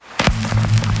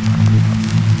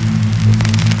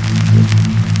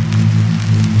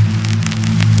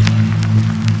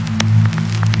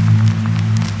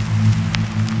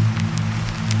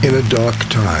a Dark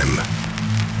Time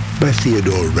by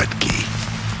Theodore Retke.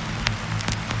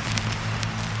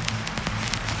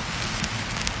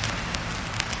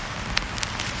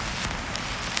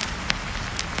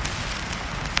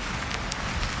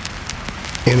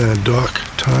 In a dark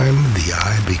time, the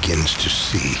eye begins to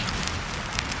see.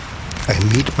 I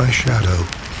meet my shadow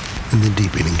in the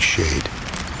deepening shade.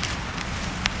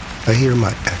 I hear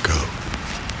my echo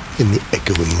in the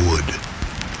echoing wood,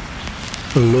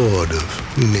 the lord of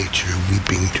nature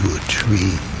weeping to a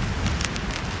tree.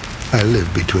 I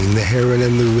live between the heron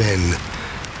and the wren,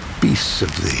 beasts of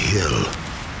the hill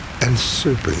and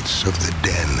serpents of the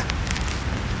den.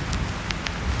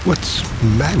 What's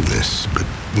madness but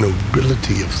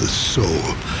nobility of the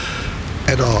soul,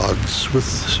 at odds with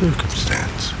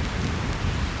circumstance?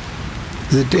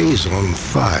 The day's on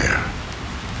fire.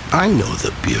 I know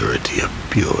the purity of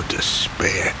pure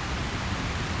despair.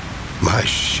 My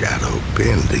shadow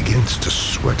pinned against a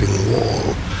sweating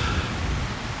wall.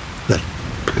 That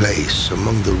place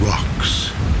among the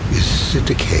rocks, is it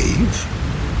a cave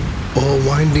or a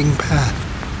winding path?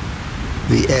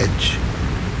 The edge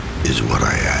is what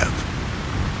I have.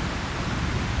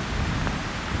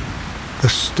 A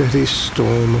steady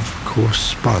storm of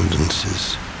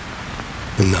correspondences.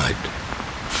 The night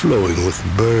flowing with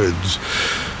birds,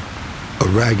 a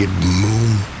ragged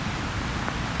moon,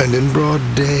 and in broad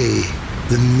day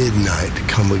the midnight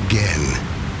come again.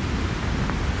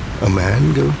 A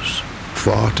man goes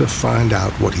far to find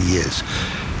out what he is.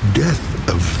 Death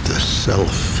of the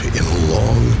self in a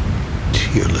long,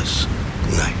 tearless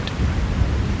night.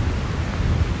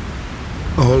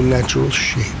 All natural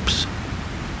shapes,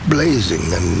 blazing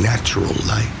a natural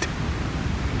light.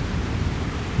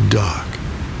 Dark,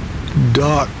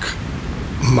 dark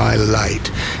my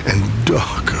light, and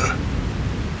darker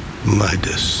my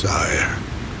desire.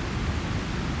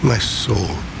 My soul,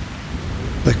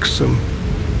 like some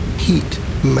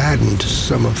heat-maddened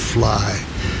summer fly,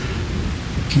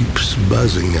 keeps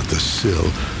buzzing at the sill,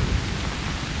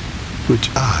 which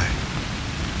I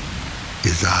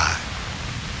is I.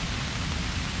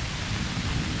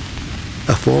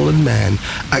 A fallen man,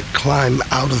 I climb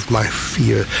out of my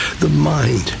fear. The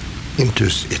mind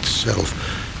enters itself,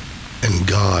 and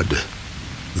God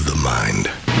the mind.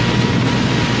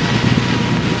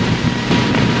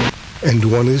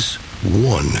 And one is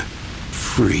one,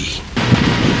 free.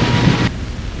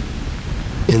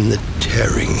 In the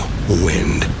tearing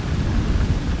wind.